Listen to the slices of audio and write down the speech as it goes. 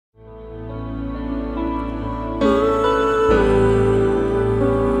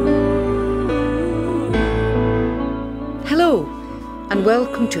and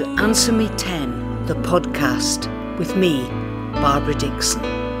welcome to Answer Me 10, the podcast, with me, Barbara Dickson.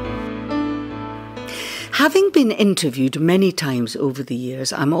 Having been interviewed many times over the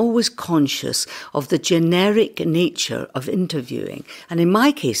years, I'm always conscious of the generic nature of interviewing. And in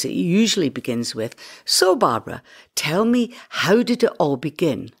my case, it usually begins with, "So Barbara, tell me, how did it all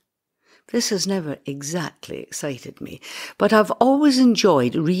begin?" This has never exactly excited me, but I've always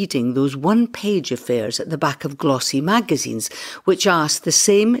enjoyed reading those one-page affairs at the back of glossy magazines, which ask the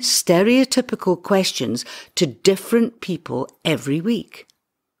same stereotypical questions to different people every week.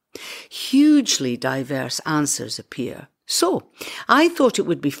 Hugely diverse answers appear. So, I thought it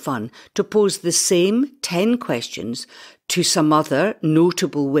would be fun to pose the same 10 questions to some other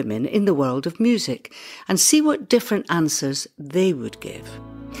notable women in the world of music and see what different answers they would give.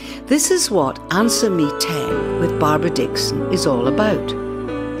 This is what Answer Me 10 with Barbara Dickson is all about.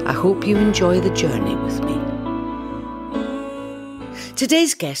 I hope you enjoy the journey with me.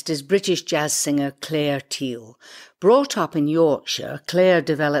 Today's guest is British jazz singer Clare Teal. Brought up in Yorkshire, Clare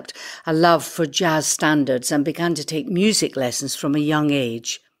developed a love for jazz standards and began to take music lessons from a young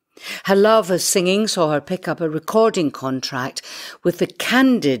age. Her love of singing saw her pick up a recording contract with the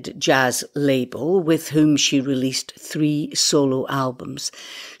Candid Jazz label, with whom she released 3 solo albums.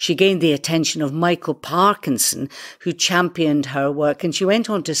 She gained the attention of Michael Parkinson, who championed her work, and she went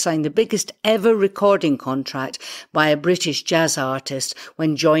on to sign the biggest ever recording contract by a British jazz artist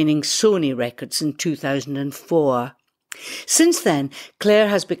when joining Sony Records in 2004. Since then, Clare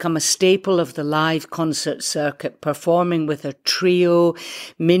has become a staple of the live concert circuit, performing with her trio,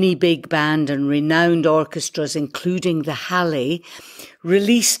 mini big band and renowned orchestras, including the Halle,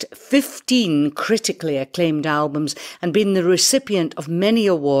 released 15 critically acclaimed albums and been the recipient of many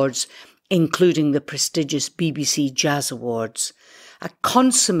awards, including the prestigious BBC Jazz Awards. A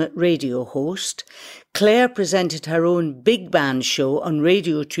consummate radio host, Clare presented her own big band show on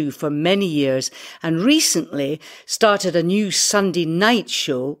Radio 2 for many years and recently started a new Sunday night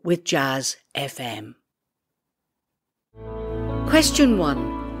show with Jazz FM. Question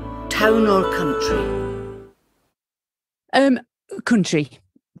 1. Town or country? Country,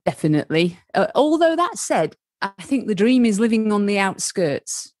 definitely. Although that said, I think the dream is living on the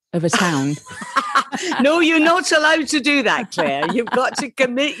outskirts of a town. No, you're not allowed to do that, Clare. You've got to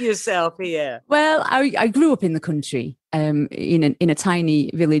commit yourself here. Well, I grew up in the country, in a tiny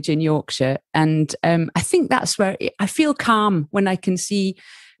village in Yorkshire, and I think that's where I feel calm when I can see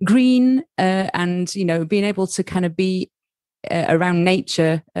green and being able to kind of be around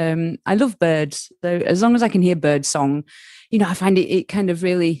nature. I love birds, so as long as I can hear bird song, I find it kind of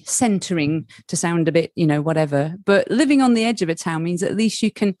really centering to sound a bit, whatever. But living on the edge of a town means at least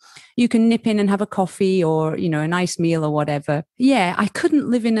you can nip in and have a coffee or, a nice meal or whatever. Yeah, I couldn't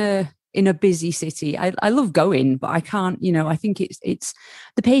live in a busy city. I love going, but I can't, I think it's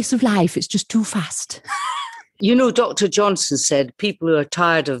the pace of life. It's just too fast. Dr. Johnson said people who are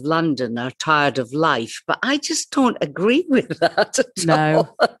tired of London are tired of life, but I just don't agree with that at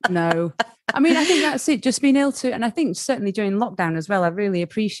all. No. I mean, I think that's it, just being able to, and I think certainly during lockdown as well, I've really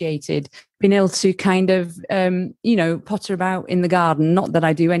appreciated being able to kind of, potter about in the garden. Not that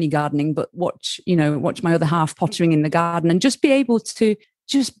I do any gardening, but watch my other half pottering in the garden and just be able to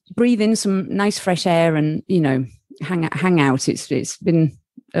just breathe in some nice fresh air and, hang out. It's been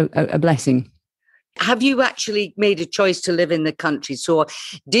a blessing. Have you actually made a choice to live in the country? So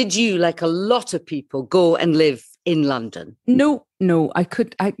did you, like a lot of people, go and live in London? No, I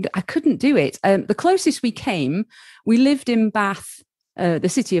couldn't do it. The closest we came, we lived in Bath, the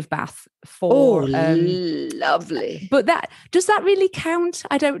city of Bath for... lovely. But does that really count?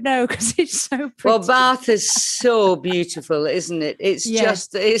 I don't know, because it's so pretty. Well, Bath is so beautiful, isn't it? It's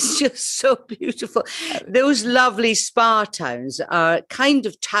just so beautiful. Those lovely spa towns are kind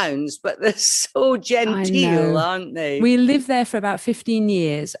of towns, but they're so genteel, aren't they? We lived there for about 15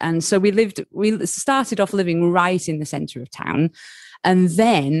 years. And so we started off living right in the centre of town. And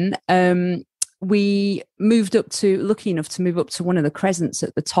then we lucky enough to move up to one of the crescents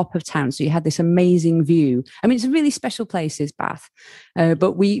at the top of town. So you had this amazing view. I mean, it's a really special place, is Bath.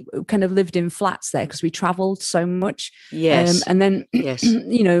 But we kind of lived in flats there because we travelled so much. Yes. And then, yes.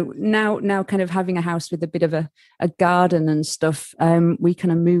 Now kind of having a house with a bit of a garden and stuff, we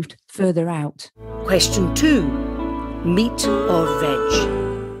kind of moved further out. Question 2, meat or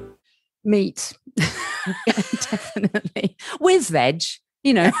veg? Meat. Definitely. With veg,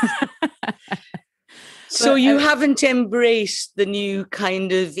 So you haven't embraced the new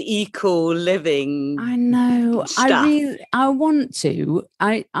kind of eco living. I know. Stuff. I want to.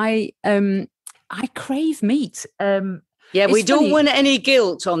 I crave meat. Yeah, it's we don't funny. want any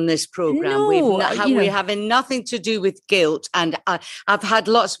guilt on this program. No, We're having nothing to do with guilt. And I've had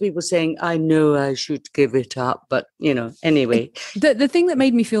lots of people saying, I know I should give it up. But, anyway. The thing that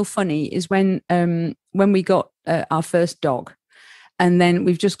made me feel funny is when we got our first dog, and then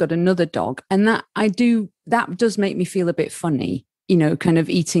we've just got another dog. And that does make me feel a bit funny, kind of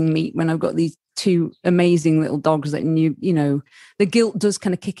eating meat when I've got these two amazing little dogs that the guilt does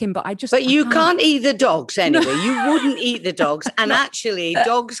kind of kick in. But you can't eat the dogs anyway. You wouldn't eat the dogs. And actually,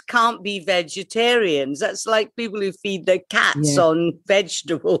 dogs can't be vegetarians. That's like people who feed their cats on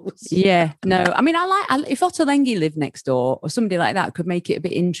vegetables. Yeah, no. I mean, if Ottolenghi lived next door or somebody like that could make it a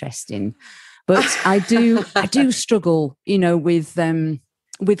bit interesting. But I do struggle,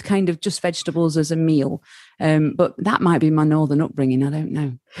 with kind of just vegetables as a meal. But that might be my northern upbringing. I don't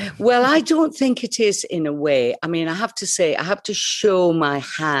know. Well, I don't think it is in a way. I mean, I have to say, I have to show my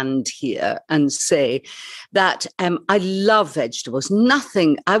hand here and say that I love vegetables.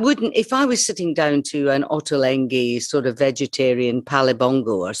 Nothing, I wouldn't, if I was sitting down to an Ottolenghi sort of vegetarian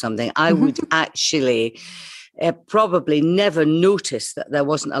palibongo or something, I would actually probably never notice that there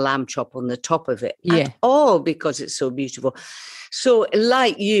wasn't a lamb chop on the top of it at all, because it's so beautiful. So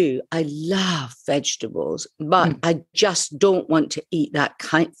like you, I love vegetables, but I just don't want to eat that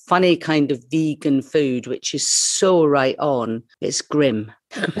funny kind of vegan food, which is so right on. It's grim.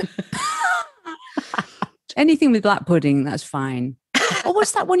 Anything with black pudding, that's fine. Oh,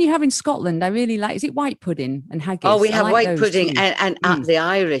 what's that one you have in Scotland? I really like. Is it white pudding and haggis? Oh, we have white pudding and the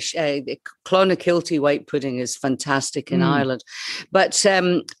Irish, the Clonakilty white pudding is fantastic in Ireland. But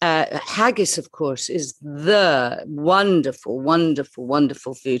haggis, of course, is the wonderful, wonderful,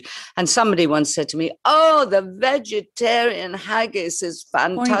 wonderful food. And somebody once said to me, oh, the vegetarian haggis is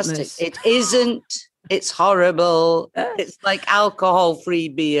fantastic. Pointless. It isn't. It's horrible. It's like alcohol-free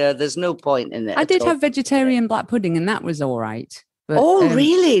beer. There's no point in it. I did have vegetarian black pudding and that was all right. But,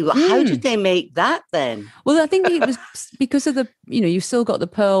 really? Well, how did they make that then? Well, I think it was because of you've still got the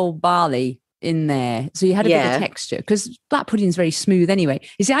pearl barley in there. So you had a bit of texture, because black pudding is very smooth anyway.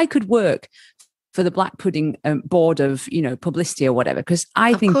 You see, I could work for the black pudding board of, publicity or whatever, because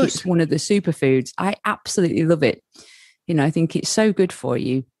I think it's one of the superfoods. I absolutely love it. I think it's so good for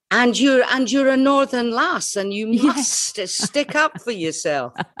you. And you're a northern lass, and you must stick up for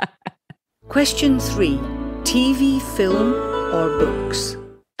yourself. Question 3, TV, film, or books?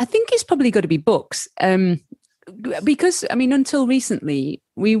 I think it's probably got to be books, because, I mean, until recently,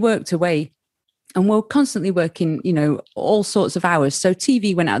 we worked away and we're constantly working, all sorts of hours. So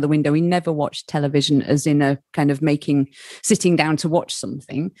TV went out the window. We never watched television as in a kind of sitting down to watch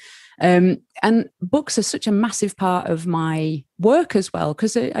something. And books are such a massive part of my work as well,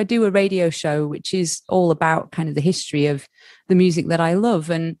 because I do a radio show, which is all about kind of the history of the music that I love.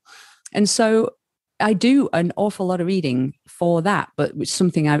 And so I do an awful lot of reading for that, but it's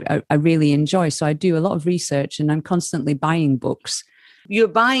something I really enjoy. So I do a lot of research and I'm constantly buying books. You're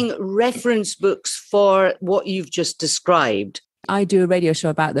buying reference books for what you've just described. I do a radio show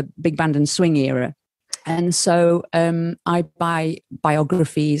about the big band and swing era. And so I buy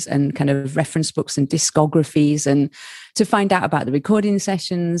biographies and kind of reference books and discographies, and to find out about the recording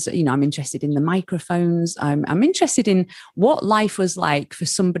sessions. I'm interested in the microphones. I'm interested in what life was like for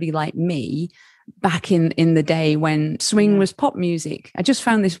somebody like me back in the day when swing was pop music. I just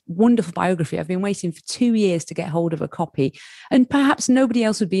found this wonderful biography. I've been waiting for 2 years to get hold of a copy, and perhaps nobody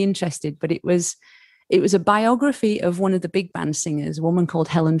else would be interested, but it was a biography of one of the big band singers, a woman called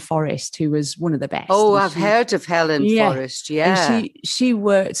Helen Forrest, who was one of the best. Oh, I've heard of Helen Forrest, And she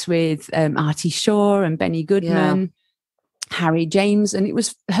worked with Artie Shaw and Benny Goodman, Harry James, and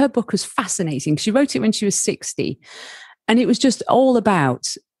her book was fascinating. She wrote it when she was 60, and it was just all about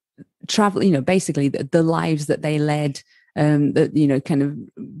travel, basically the lives that they led, that, kind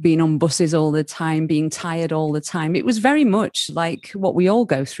of being on buses all the time, being tired all the time. It was very much like what we all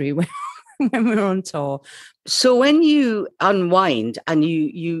go through when we're on tour. So when you unwind and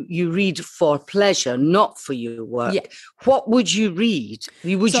you read for pleasure, not for your work, what would you read?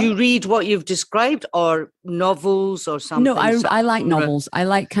 Would you read what you've described, or novels or something? No, I like novels. I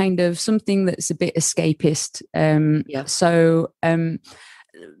like kind of something that's a bit escapist. So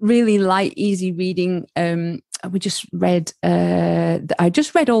really light, easy reading. We just read. I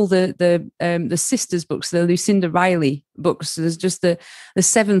just read all the sisters' books, the Lucinda Riley books. There's just the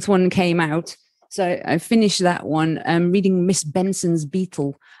 7th one came out, so I finished that one. I'm reading Miss Benson's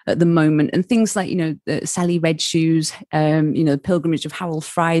Beetle at the moment, and things like Sally Red Shoes, The Pilgrimage of Harold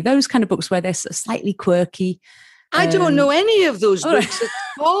Fry. Those kind of books where they're slightly quirky. I don't know any of those books at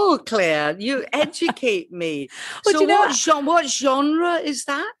all, Claire. You educate me. So what genre is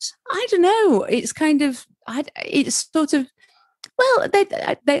that? I don't know. It's kind of it's sort of, well,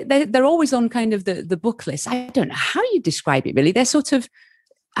 they're always on kind of the book list. I don't know how you describe it really. They're sort of,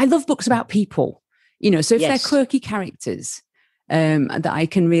 I love books about people, so if they're quirky characters that I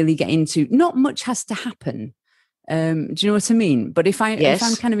can really get into, not much has to happen. Do you know what I mean? But if I'm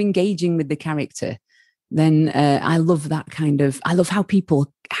kind of engaging with the character, then I love that I love how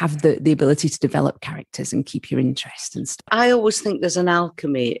people have the ability to develop characters and keep your interest and stuff. I always think there's an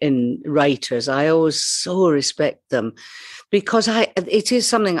alchemy in writers. I always so respect them because it is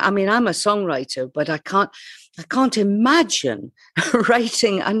something, I mean, I'm a songwriter, but I can't imagine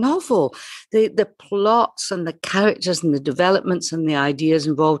writing a novel. The plots and the characters and the developments and the ideas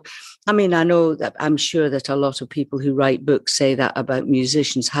involved. I mean, I'm sure that a lot of people who write books say that about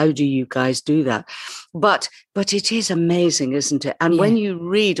musicians. How do you guys do that? But it is amazing, isn't it? And when you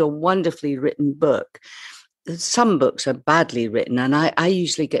read a wonderfully written book, some books are badly written, and I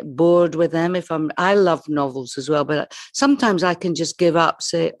usually get bored with them. I love novels as well, but sometimes I can just give up,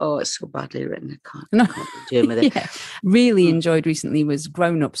 say, oh, it's so badly written, I can't be doing with it. Really enjoyed recently was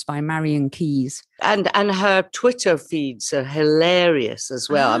Grown Ups by Marion Keyes. And her Twitter feeds are hilarious as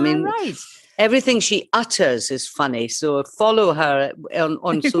well. I mean, everything she utters is funny, so follow her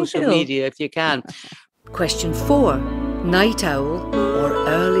on social media if you can. Question 4, night owl or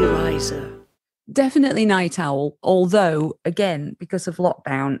early riser? Definitely night owl, although again, because of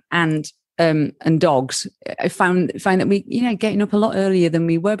lockdown and dogs, I find that we, getting up a lot earlier than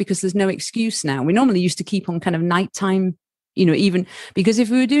we were because there's no excuse now. We normally used to keep on kind of nighttime, even because if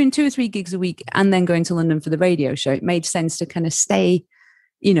we were doing 2 or 3 gigs a week and then going to London for the radio show, it made sense to kind of stay,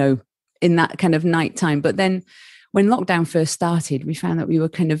 in that kind of nighttime. But then when lockdown first started, we found that we were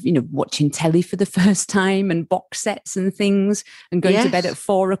kind of, watching telly for the first time and box sets and things and going to bed at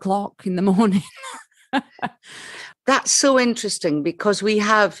 4 o'clock in the morning. That's so interesting because we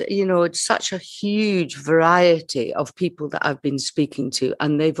have, such a huge variety of people that I've been speaking to,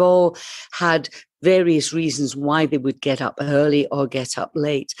 and they've all had various reasons why they would get up early or get up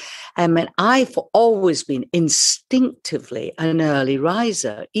late. And I've always been instinctively an early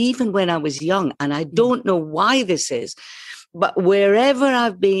riser, even when I was young. And I don't know why this is, but wherever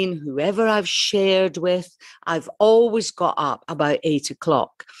I've been, whoever I've shared with, I've always got up about 8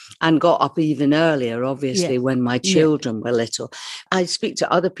 o'clock and got up even earlier, obviously, when my children were little. I speak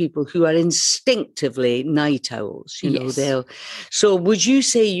to other people who are instinctively night owls, So would you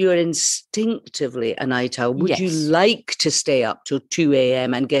say you're instinctively a night owl? Would you like to stay up till 2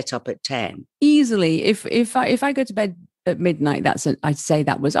 a.m. and get up at 10? Easily. If I go to bed at midnight, I'd say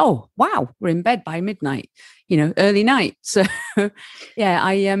that was, oh, wow, we're in bed by midnight, early night. So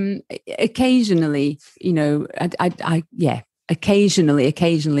I occasionally,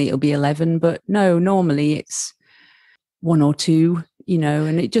 occasionally it'll be 11, but no, normally it's 1 or 2,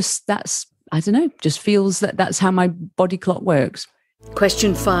 and it just, just feels that's how my body clock works.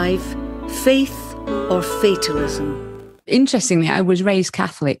 Question 5, faith or fatalism? Interestingly, I was raised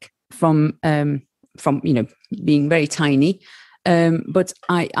Catholic from being very tiny, but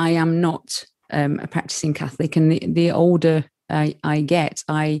I am not a practicing Catholic, and the older I get,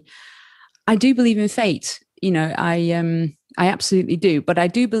 I do believe in fate. I absolutely do, but I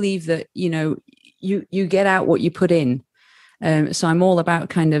do believe that you get out what you put in. So I'm all about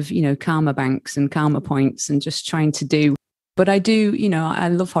kind of karma banks and karma points and just trying to do. But I do, I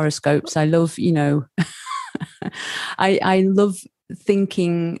love horoscopes. I love I love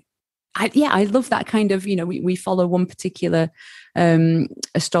thinking. I love that kind of, we follow one particular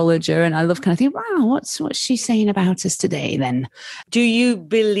astrologer, and I love kind of think, wow, what's she saying about us today then? Do you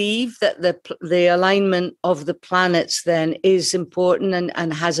believe that the alignment of the planets then is important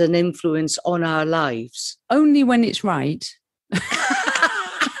and has an influence on our lives? Only when it's right.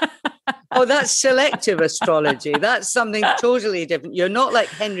 Oh, that's selective astrology. That's something totally different. You're not like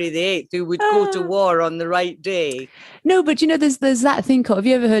Henry VIII, who would go to war on the right day. No, but there's that thing called, have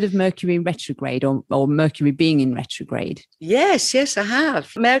you ever heard of Mercury retrograde or Mercury being in retrograde? Yes, I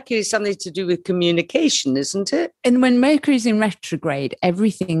have. Mercury is something to do with communication, isn't it? And when Mercury's in retrograde,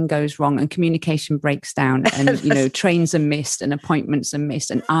 everything goes wrong and communication breaks down and, trains are missed and appointments are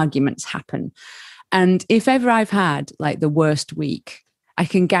missed and arguments happen. And if ever I've had like the worst week, I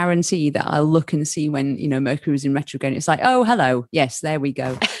can guarantee that I'll look and see when, Mercury is in retrograde. It's like, oh, hello. Yes, there we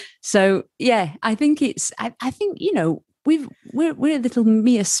go. So, yeah, I think we're little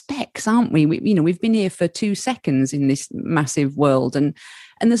mere specks, aren't we? We've been here for 2 seconds in this massive world. And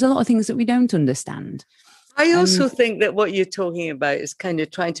there's a lot of things that we don't understand. I also think that what you're talking about is kind of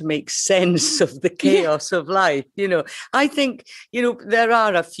trying to make sense of the chaos of life. I think, there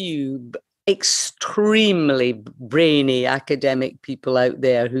are a few extremely brainy academic people out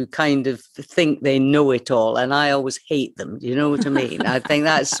there who kind of think they know it all, and I always hate them. Do you know what I mean? I think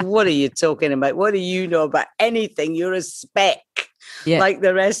that's, what are you talking about? What do you know about anything? You're a speck. Yeah. Like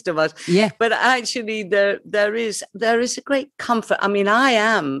the rest of us. Yeah. But actually there is a great comfort. I mean, I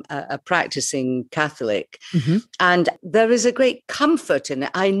am a practicing Catholic, and there is a great comfort in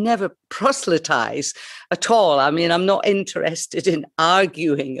it. I never proselytize at all. I mean, I'm not interested in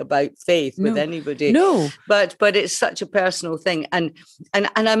arguing about faith with anybody. No. But it's such a personal thing. And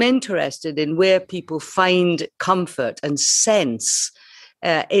I'm interested in where people find comfort and sense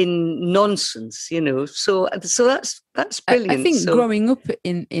in nonsense, you know. So that's brilliant. I think growing up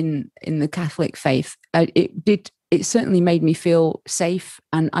in the Catholic faith, it certainly made me feel safe,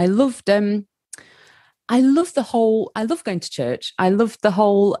 and I loved going to church. I loved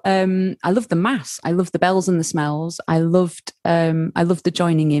the mass. I loved the bells and the smells. I loved the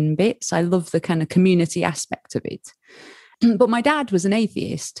joining in bits. I loved the kind of community aspect of it. But my dad was an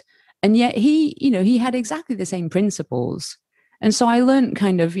atheist, and yet he had exactly the same principles. And so I learned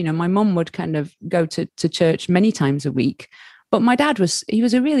kind of, my mum would kind of go to church many times a week, but my dad was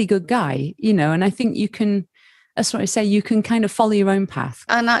a really good guy, and I think that's what I say, you can kind of follow your own path.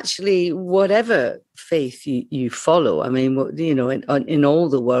 And actually, whatever faith you follow, I mean, in all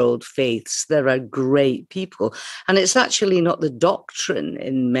the world faiths, there are great people. And it's actually not the doctrine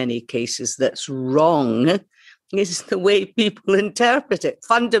in many cases that's wrong. It's the way people interpret it.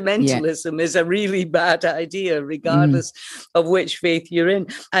 Fundamentalism is a really bad idea, regardless of which faith you're in.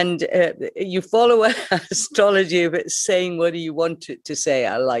 And you follow astrology if it's saying what do you want it to say.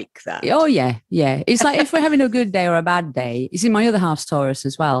 I like that. Oh, yeah. It's like if we're having a good day or a bad day. You see, my other half's Taurus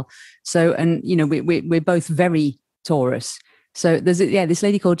as well. So, and, we're both very Taurus. So there's this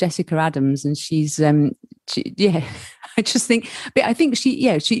lady called Jessica Adams, and she's, I just think, but I think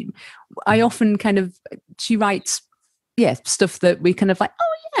I often kind of, she writes, stuff that we kind of like,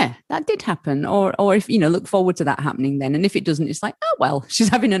 oh yeah, that did happen. Or if, look forward to that happening then. And if it doesn't, it's like, oh, well, she's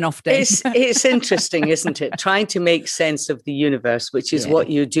having an off day. It's interesting, isn't it? Trying to make sense of the universe, which is what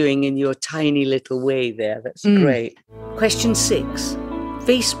you're doing in your tiny little way there. That's great. Question 6,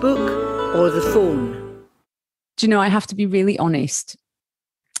 Facebook or the phone? Do you know, I have to be really honest.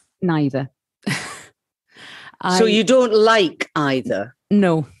 Neither. So you don't like either?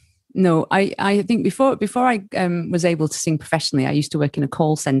 No. I think before I was able to sing professionally, I used to work in a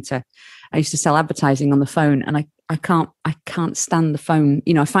call center. I used to sell advertising on the phone, and I can't stand the phone.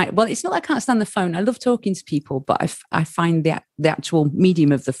 It's not that I can't stand the phone. I love talking to people, but I find the actual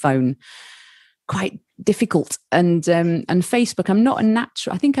medium of the phone quite difficult. And Facebook, I'm not a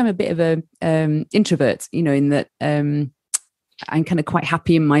natural. I think I'm a bit of a introvert. In that I'm kind of quite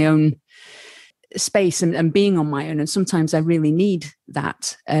happy in my own space and being on my own, and sometimes I really need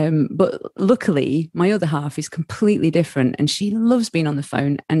that, but luckily my other half is completely different, and she loves being on the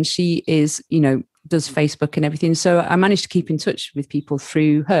phone, and she is does Facebook and everything, so I managed to keep in touch with people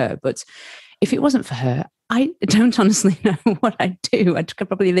through her. But if it wasn't for her, I don't honestly know what I'd do. I'd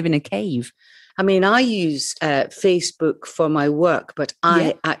probably live in a cave. I mean, I use Facebook for my work, but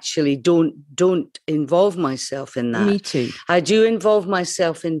I actually don't involve myself in that. Me too. I do involve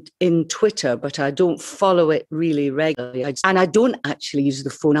myself in Twitter, but I don't follow it really regularly. And I don't actually use the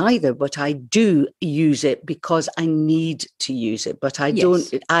phone either, but I do use it because I need to use it. But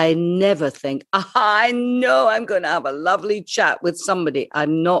I never think, I know I'm going to have a lovely chat with somebody.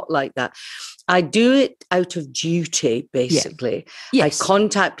 I'm not like that. I do it out of duty, basically. Yeah. Yes. I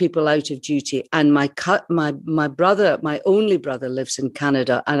contact people out of duty. And my brother, my only brother, lives in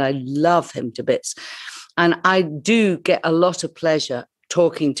Canada, and I love him to bits. And I do get a lot of pleasure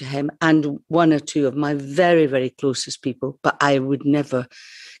talking to him and one or two of my very, very closest people. But I would never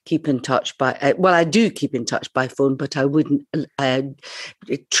keep in touch I do keep in touch by phone, but I wouldn't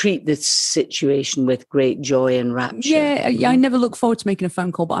treat this situation with great joy and rapture. Yeah, I never look forward to making a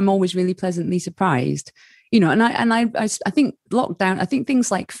phone call, but I'm always really pleasantly surprised. And I think lockdown, I think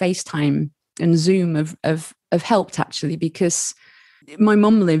things like FaceTime and Zoom have helped actually, because my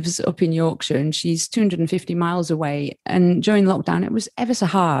mum lives up in Yorkshire and she's 250 miles away. And during lockdown, it was ever so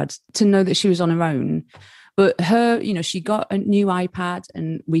hard to know that she was on her own. But her, she got a new iPad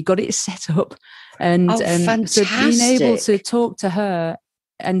and we got it set up. And so being able to talk to her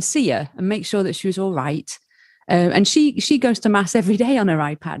and see her and make sure that she was all right. And she goes to mass every day on her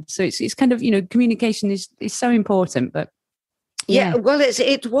iPad. So it's kind of, communication is so important. But yeah, well,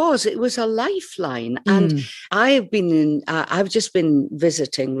 it was a lifeline. And I've just been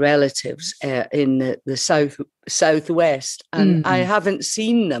visiting relatives in the southwest, and I haven't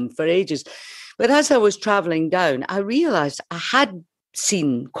seen them for ages. But as I was traveling down, I realized I had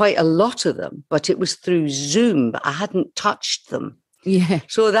seen quite a lot of them, but it was through Zoom, but I hadn't touched them. Yeah.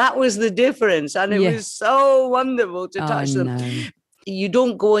 So that was the difference. And it was so wonderful to touch them. No. You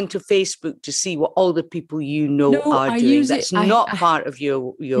don't go into Facebook to see what all the people you know are doing. That's not part of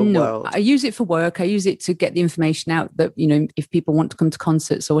your world. I use it for work. I use it to get the information out that, if people want to come to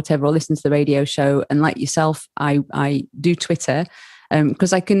concerts or whatever, or listen to the radio show. And like yourself, I do Twitter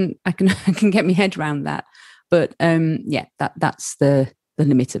because I can get my head around that. But that's the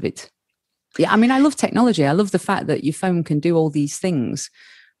limit of it. Yeah, I mean, I love technology. I love the fact that your phone can do all these things.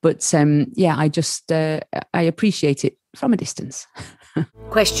 But I just I appreciate it from a distance.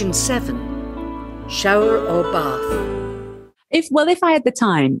 Question 7: shower or bath? If I had the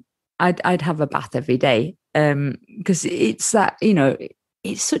time, I'd have a bath every day because it's that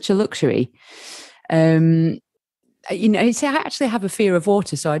it's such a luxury. I actually have a fear of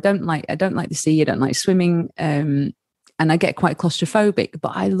water, so I don't like the sea. I don't like swimming, and I get quite claustrophobic.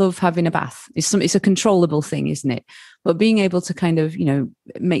 But I love having a bath. It's a controllable thing, isn't it? But being able to kind of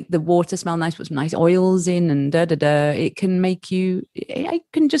make the water smell nice, put some nice oils in, and it can make you. I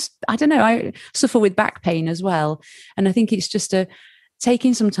can just I don't know. I suffer with back pain as well, and I think it's just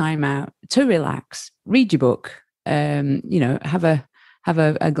taking some time out to relax, read your book, have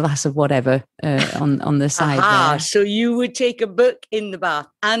a glass of whatever on the side. There. So you would take a book in the bath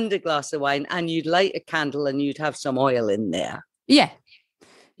and a glass of wine, and you'd light a candle and you'd have some oil in there. Yeah.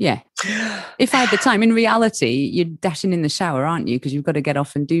 If I had the time. In reality, you're dashing in the shower, aren't you? Because you've got to get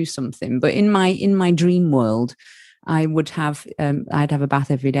off and do something. But in my dream world, I'd have a bath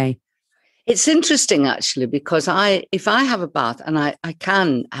every day. It's interesting, actually, because if I have a bath, and I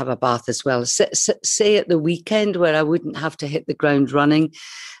can have a bath as well, say at the weekend where I wouldn't have to hit the ground running,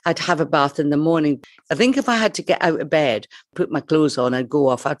 I'd have a bath in the morning. I think if I had to get out of bed, put my clothes on and go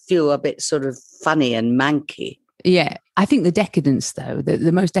off, I'd feel a bit sort of funny and manky. Yeah, I think the decadence, though,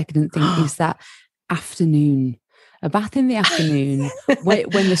 the most decadent thing is that afternoon, a bath in the afternoon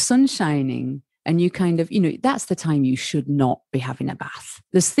when the sun's shining. And you kind of, that's the time you should not be having a bath.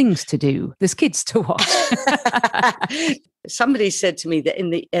 There's things to do. There's kids to watch. Somebody said to me that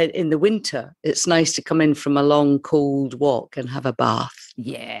in the winter, it's nice to come in from a long, cold walk and have a bath.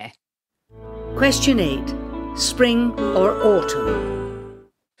 Yeah. Question 8: spring or autumn?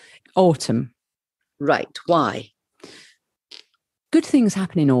 Autumn. Right. Why? Good things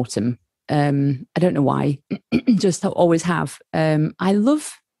happen in autumn. I don't know why. Just always have. I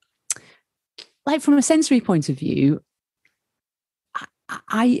love... Like from a sensory point of view,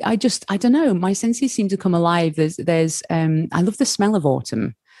 I don't know. My senses seem to come alive. I love the smell of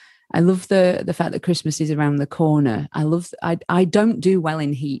autumn. I love the fact that Christmas is around the corner. I don't do well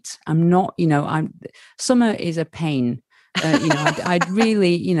in heat. I'm not, summer is a pain. I'd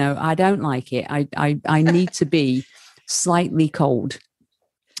really, I don't like it. I need to be slightly cold.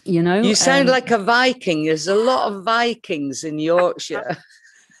 You sound like a Viking. There's a lot of Vikings in Yorkshire.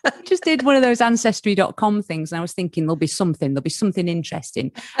 I just did one of those ancestry.com things and I was thinking there'll be something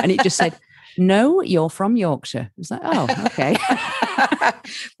interesting. And it just said, no, you're from Yorkshire. I was like, oh, okay.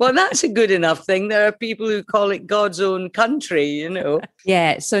 Well, that's a good enough thing. There are people who call it God's own country,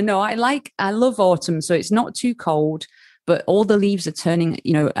 Yeah. So no, I love autumn. So it's not too cold, but all the leaves are turning,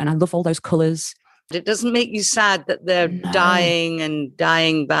 and I love all those colours. It doesn't make you sad that they're dying and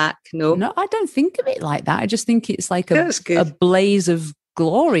dying back. No, I don't think of it like that. I just think it's like a blaze of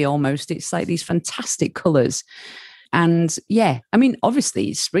glory almost. It's like these fantastic colours. And yeah, I mean,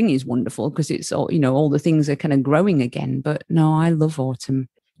 obviously spring is wonderful because it's all, all the things are kind of growing again. But no, I love autumn.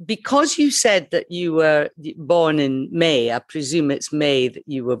 Because you said that you were born in May, I presume it's May that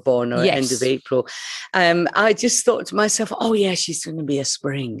you were born, or end of April. I just thought to myself, oh yeah, she's going to be a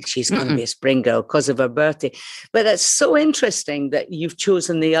spring. She's going to be a spring girl because of her birthday. But it's so interesting that you've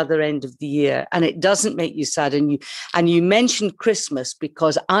chosen the other end of the year and it doesn't make you sad. And you mentioned Christmas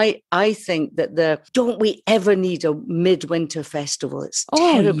because I think that don't we ever need a midwinter festival? It's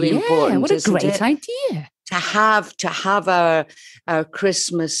terribly important. What a great idea. To have our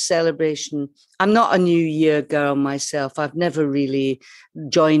Christmas celebration. I'm not a New Year girl myself. I've never really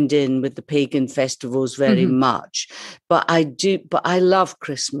joined in with the pagan festivals very much, but I do. But I love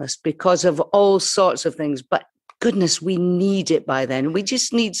Christmas because of all sorts of things. But goodness, we need it by then. We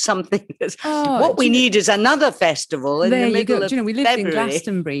just need something. What we need is another festival in the middle of we lived February. In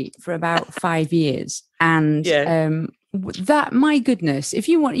Glastonbury for about 5 years, and that, my goodness, if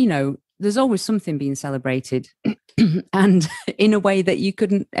you want, there's always something being celebrated and in a way that you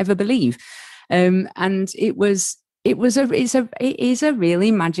couldn't ever believe. And it is a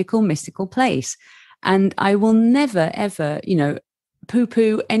really magical, mystical place. And I will never, ever,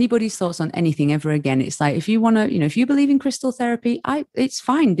 poo-poo anybody's thoughts on anything ever again. It's like, if you want to, if you believe in crystal therapy, it's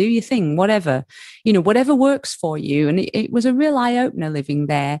fine, do your thing, whatever, whatever works for you. And it was a real eye-opener living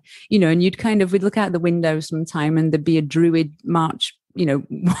there, and we'd look out the window sometime and there'd be a druid march,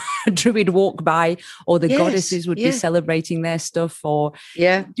 a druid walk by, or the goddesses would be celebrating their stuff, or do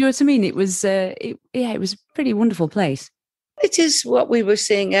you know what I mean? It was it was a pretty wonderful place. It is what we were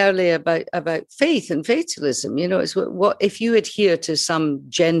saying earlier about faith and fatalism. It's what if you adhere to some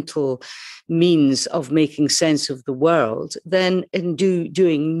gentle means of making sense of the world, then in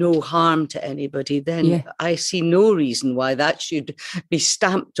doing no harm to anybody, then I see no reason why that should be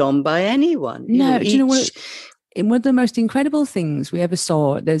stamped on by anyone. No, do you know what? One of the most incredible things we ever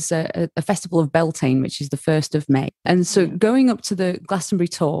saw, there's a festival of Beltane, which is the 1st of May. And so going up to the Glastonbury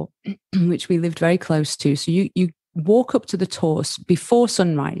Tor, which we lived very close to, so you walk up to the Tor before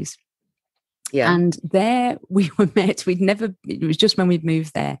sunrise. Yeah. And there we were met. It was just when we'd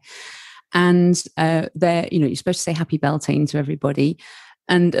moved there. And there, you're supposed to say happy Beltane to everybody.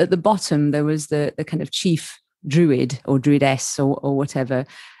 And at the bottom, there was the kind of chief druid or druidess or whatever.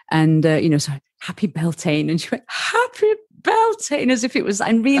 And, so happy Beltane. And she went, happy Beltane, as if it was,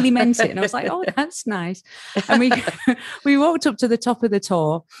 and really meant it. And I was like, oh, that's nice. And we walked up to the top of the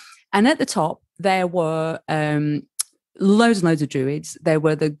Tor. And at the top, there were loads and loads of druids. There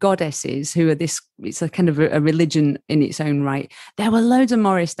were the goddesses, who are it's a kind of a religion in its own right. There were loads of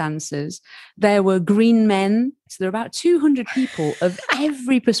Morris dancers. There were green men. So there were about 200 people of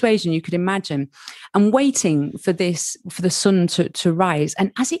every persuasion you could imagine, and waiting for the sun to rise.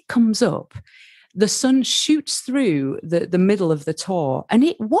 And as it comes up, the sun shoots through the middle of the Tor. And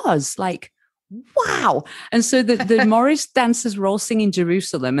it was like, wow. And so the Morris dancers were all singing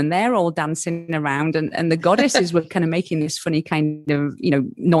Jerusalem, and they're all dancing around, and the goddesses were kind of making this funny kind of,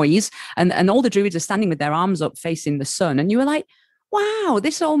 noise, and all the druids are standing with their arms up facing the sun. And you were like, wow,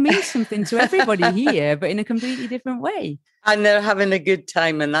 this all means something to everybody here, but in a completely different way. And they're having a good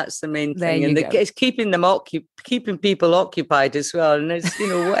time, and that's the main thing. And it's keeping them keeping people occupied as well. And it's,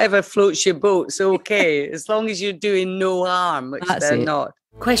 whatever floats your boat's okay, as long as you're doing no harm, which they're not.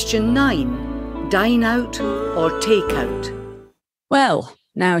 Question 9. Dine out or take out? Well,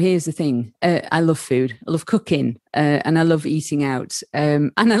 now here's the thing. I love food. I love cooking, and I love eating out,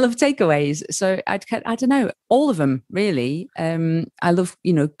 and I love takeaways. So I don't know, all of them really. I love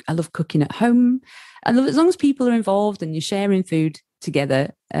cooking at home. I love, as long as people are involved and you're sharing food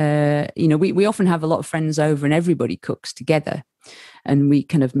together. We often have a lot of friends over, and everybody cooks together, and we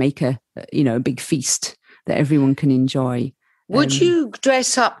kind of make a big feast that everyone can enjoy. Would you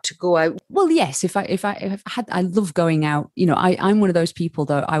dress up to go out? Well, yes. If I love going out. I'm one of those people,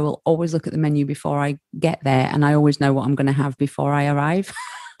 though. I will always look at the menu before I get there, and I always know what I'm going to have before I arrive.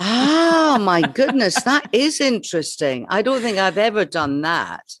 Ah, my goodness, that is interesting. I don't think I've ever done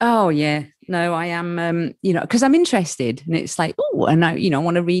that. Oh yeah, no, I am. Because I'm interested, and it's like, oh, and I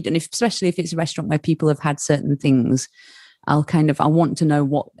want to read, and especially if it's a restaurant where people have had certain things, I want to know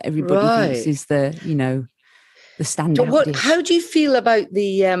what everybody thinks is the standout dish. How do you feel about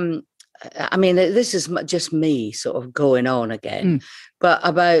the, this is just me sort of going on again, but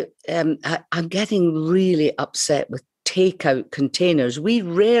about, I'm getting really upset with takeout containers. We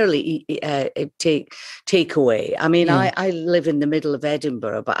rarely take away. I live in the middle of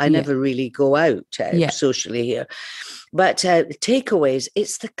Edinburgh, but I never really go out socially here. But takeaways,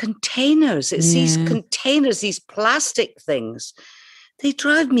 it's the containers. It's these containers, these plastic things. They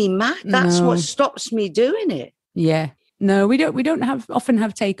drive me mad. That's what stops me doing it. Yeah, no, we don't often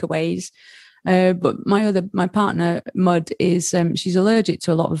have takeaways, but my partner Mud is she's allergic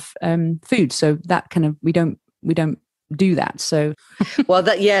to a lot of food, so that kind of we don't do that. So, well,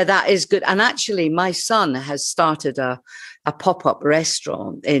 that is good. And actually, my son has started a pop-up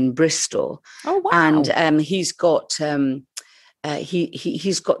restaurant in Bristol. Oh wow! And he's got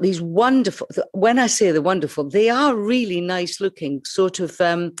he's got these wonderful. When I say the wonderful, they are really nice looking sort of.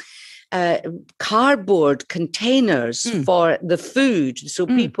 Cardboard containers for the food. So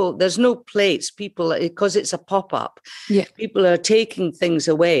people, there's no plates. People, because it's a pop-up, people are taking things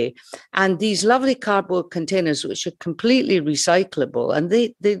away. And these lovely cardboard containers, which are completely recyclable, and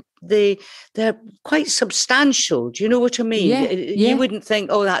they're quite substantial. Do you know what I mean? You wouldn't think,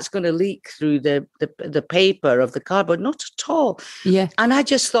 oh, that's going to leak through the paper of the cardboard. Not at all. Yeah. And I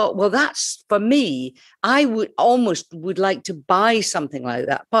just thought, well, that's for me. I would like to buy something like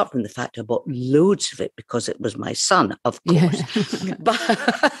that, apart from the fact I bought loads of it because it was my son, of course. Yeah.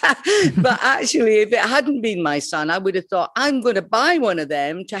 But actually, if it hadn't been my son, I would have thought, I'm going to buy one of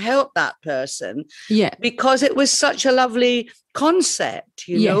them to help that person. Yeah. Because it was such a lovely concept,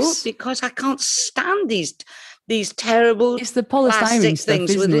 you know, because I can't stand these these terrible It's the plastic polystyrene stuff,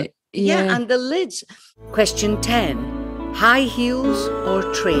 things isn't with it? yeah, and the lids. Question 10. High heels or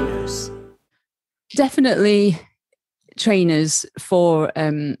trainers? Definitely trainers for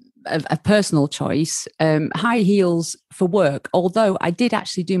a personal choice. High heels for work, although I did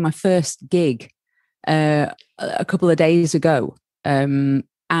actually do my first gig a couple of days ago, and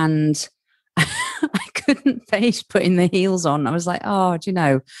I couldn't face putting the heels on. I was like, oh, do you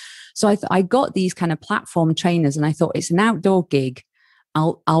know? So I got these kind of platform trainers, and I thought, it's an outdoor gig.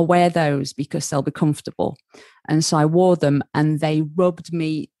 I'll wear those because they'll be comfortable. And so I wore them, and they rubbed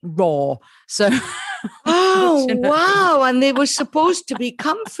me raw. So oh wow! And they were supposed to be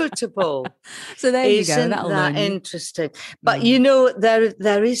comfortable. So there you go. Isn't that interesting? But you know,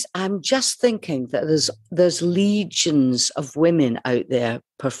 there is. I'm just thinking that there's legions of women out there,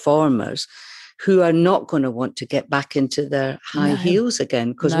 performers, who are not going to want to get back into their high heels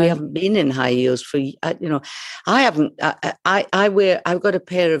again, because we haven't been in high heels for, I haven't, I've got a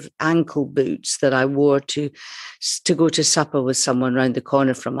pair of ankle boots that I wore to go to supper with someone around the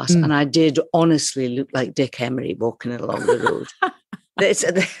corner from us. And I did honestly look like Dick Emery walking along the road.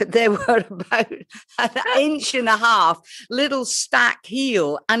 They were about an inch and a half, little stack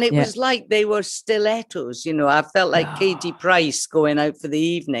heel, and it was like they were stilettos. I felt like Katie Price going out for the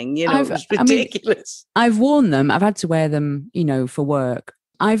evening. It was ridiculous. I've worn them. I've had to wear them, for work.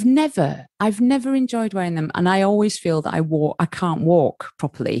 I've never enjoyed wearing them, and I always feel that I can't walk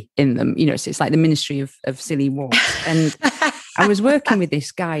properly in them. It's like the ministry of silly walks. And I was working with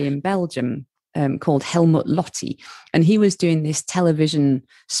this guy in Belgium. Called Helmut Lotti, and he was doing this television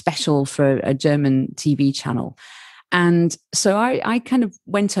special for a German TV channel. And so I kind of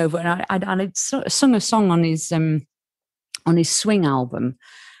went over and I'd sung a song on his Swing album.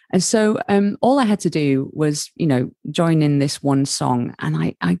 And so all I had to do was, join in this one song.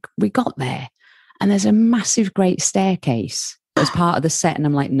 And we got there, and there's a massive, great staircase as part of the set. And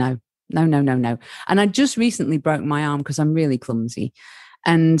I'm like, no. And I just recently broke my arm because I'm really clumsy.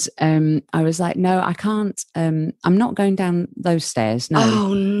 And I was like, no, I can't. I'm not going down those stairs.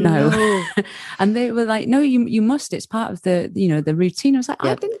 No, no. And they were like, no, you must. It's part of the routine. I was like,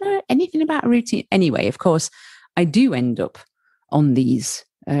 I didn't know anything about a routine. Anyway, of course, I do end up on these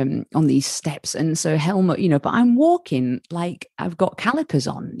steps. And so Helmut, but I'm walking like I've got calipers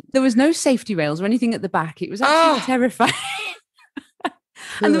on. There was no safety rails or anything at the back. It was absolutely terrifying.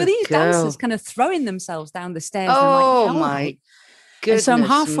 And there were these dancers kind of throwing themselves down the stairs. Oh, and my goodness. So I'm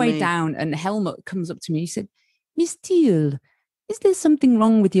halfway down, and Helmut comes up to me. He said, Miss Teal, is there something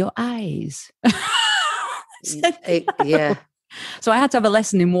wrong with your eyes? Yeah. So I had to have a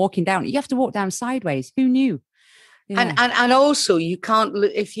lesson in walking down. You have to walk down sideways. Who knew? Yeah. And also, you can't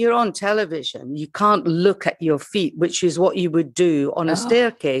look, if you're on television, you can't look at your feet, which is what you would do on a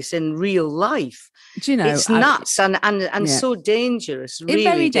staircase in real life. Do you know, it's nuts and so dangerous. Really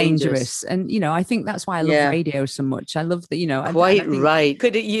very dangerous. And I think that's why I love radio so much. I love that. Quite right.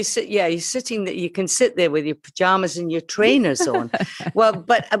 You're sitting there. You can sit there with your pajamas and your trainers on. Well,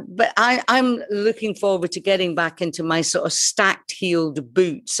 but I'm looking forward to getting back into my sort of stacked heeled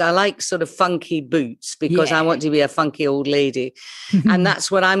boots. I like sort of funky boots because I want to be a funky old lady. And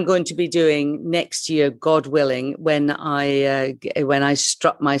that's what I'm going to be doing next year, God willing, when I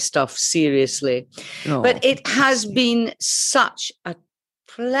strut my stuff seriously. But it has been such a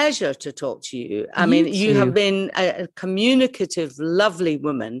pleasure to talk to you. I mean, you have been a communicative, lovely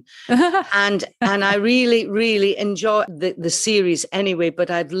woman. and I really, really enjoy the series anyway, but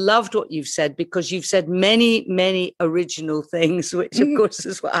I've loved what you've said, because you've said many, many original things, which of course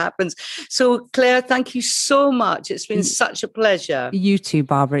is what happens. So Claire, thank you so much. It's been such a pleasure. You too,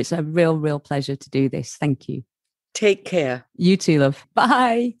 Barbara. It's a real, real pleasure to do this. Thank you. Take care. You too, love.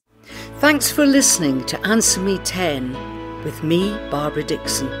 Bye. Thanks for listening to Answer Me 10 with me, Barbara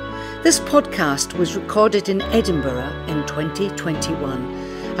Dickson. This podcast was recorded in Edinburgh in 2021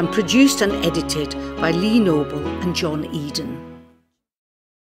 and produced and edited by Lee Noble and John Eden.